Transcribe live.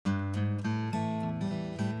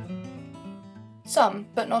Some,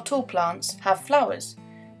 but not all plants, have flowers.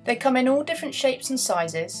 They come in all different shapes and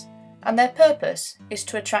sizes, and their purpose is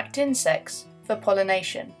to attract insects for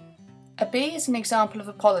pollination. A bee is an example of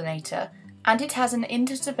a pollinator, and it has an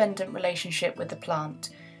interdependent relationship with the plant.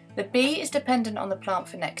 The bee is dependent on the plant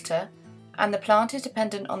for nectar, and the plant is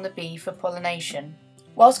dependent on the bee for pollination.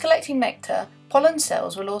 Whilst collecting nectar, pollen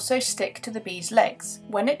cells will also stick to the bee's legs.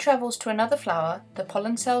 When it travels to another flower, the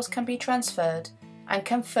pollen cells can be transferred and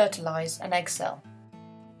can fertilise an egg cell.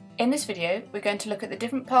 In this video, we're going to look at the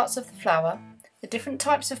different parts of the flower, the different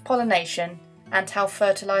types of pollination, and how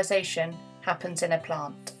fertilisation happens in a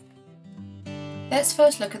plant. Let's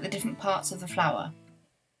first look at the different parts of the flower.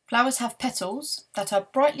 Flowers have petals that are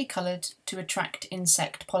brightly coloured to attract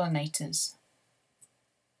insect pollinators.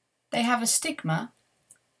 They have a stigma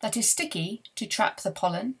that is sticky to trap the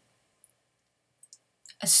pollen,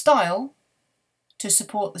 a style to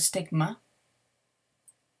support the stigma,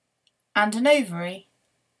 and an ovary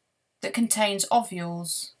that contains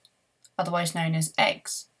ovules, otherwise known as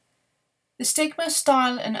eggs. The stigma,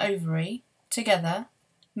 style and ovary together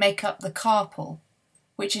make up the carpel,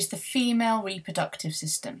 which is the female reproductive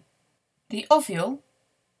system. The ovule,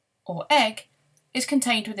 or egg, is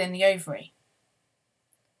contained within the ovary.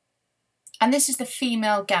 And this is the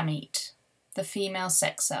female gamete, the female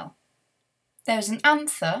sex cell. There is an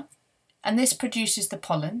anther, and this produces the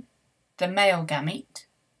pollen, the male gamete,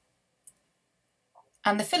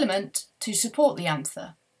 and the filament to support the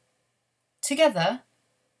anther. Together,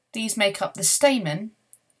 these make up the stamen,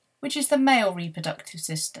 which is the male reproductive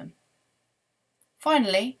system.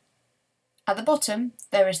 Finally, at the bottom,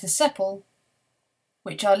 there is the sepal,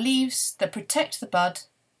 which are leaves that protect the bud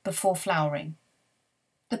before flowering.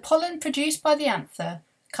 The pollen produced by the anther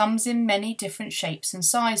comes in many different shapes and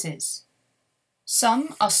sizes.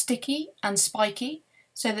 Some are sticky and spiky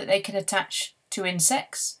so that they can attach to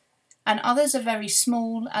insects, and others are very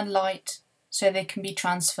small and light so they can be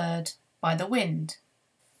transferred by the wind.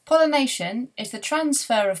 Pollination is the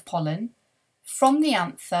transfer of pollen from the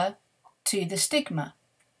anther to the stigma.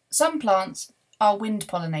 Some plants are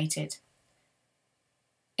wind-pollinated.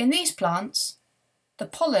 In these plants, the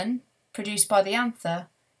pollen produced by the anther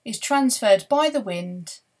is transferred by the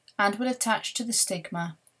wind and will attach to the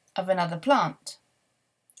stigma of another plant.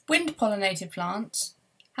 Wind-pollinated plants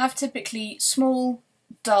have typically small,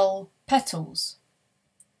 dull petals.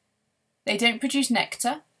 They don't produce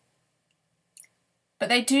nectar, but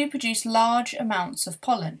they do produce large amounts of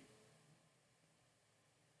pollen.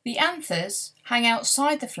 The anthers hang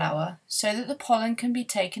outside the flower so that the pollen can be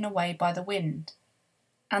taken away by the wind,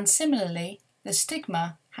 and similarly the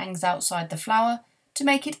stigma hangs outside the flower to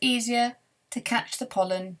make it easier to catch the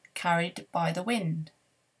pollen carried by the wind.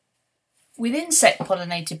 With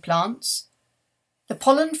insect-pollinated plants, the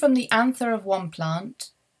pollen from the anther of one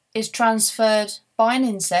plant is transferred by an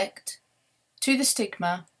insect to the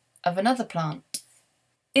stigma of another plant.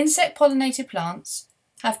 Insect-pollinated plants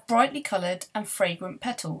have brightly coloured and fragrant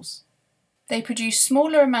petals. They produce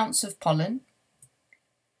smaller amounts of pollen.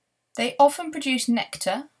 They often produce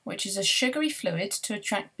nectar, which is a sugary fluid to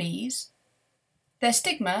attract bees. Their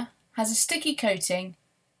stigma has a sticky coating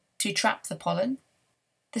to trap the pollen.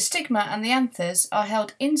 The stigma and the anthers are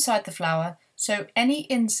held inside the flower so any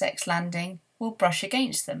insects landing will brush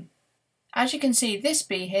against them. As you can see, this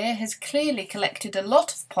bee here has clearly collected a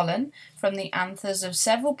lot of pollen from the anthers of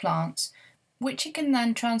several plants, which it can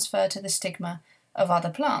then transfer to the stigma of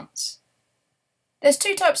other plants. There's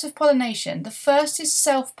two types of pollination. The first is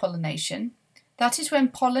self-pollination. That is when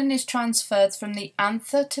pollen is transferred from the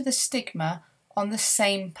anther to the stigma on the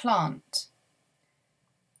same plant.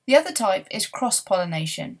 The other type is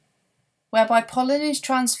cross-pollination, whereby pollen is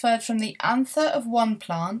transferred from the anther of one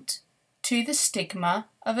plant to the stigma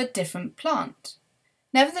of a different plant.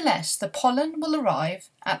 Nevertheless, the pollen will arrive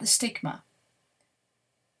at the stigma.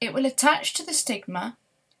 It will attach to the stigma,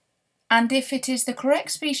 and if it is the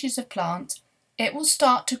correct species of plant, it will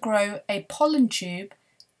start to grow a pollen tube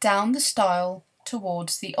down the style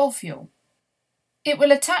towards the ovule. It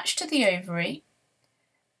will attach to the ovary,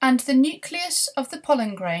 and the nucleus of the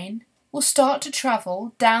pollen grain will start to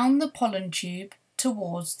travel down the pollen tube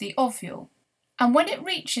towards the ovule. And when it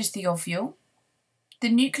reaches the ovule, the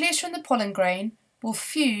nucleus from the pollen grain will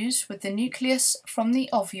fuse with the nucleus from the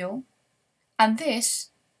ovule, and this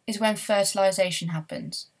is when fertilisation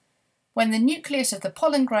happens, when the nucleus of the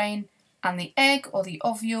pollen grain and the egg or the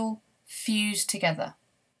ovule fuse together.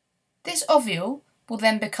 This ovule will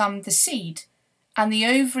then become the seed, and the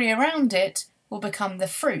ovary around it will become the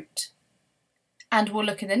fruit. And we'll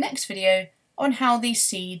look in the next video on how these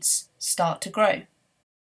seeds start to grow.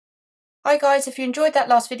 Hi guys, if you enjoyed that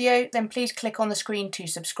last video, then please click on the screen to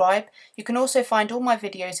subscribe. You can also find all my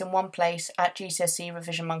videos in one place at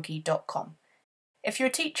gcserevisionmonkey.com. If you're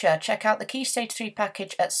a teacher, check out the Key Stage 3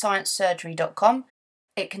 package at sciencesurgery.com.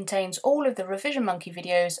 It contains all of the Revision Monkey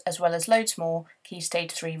videos as well as loads more Key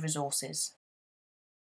Stage 3 resources.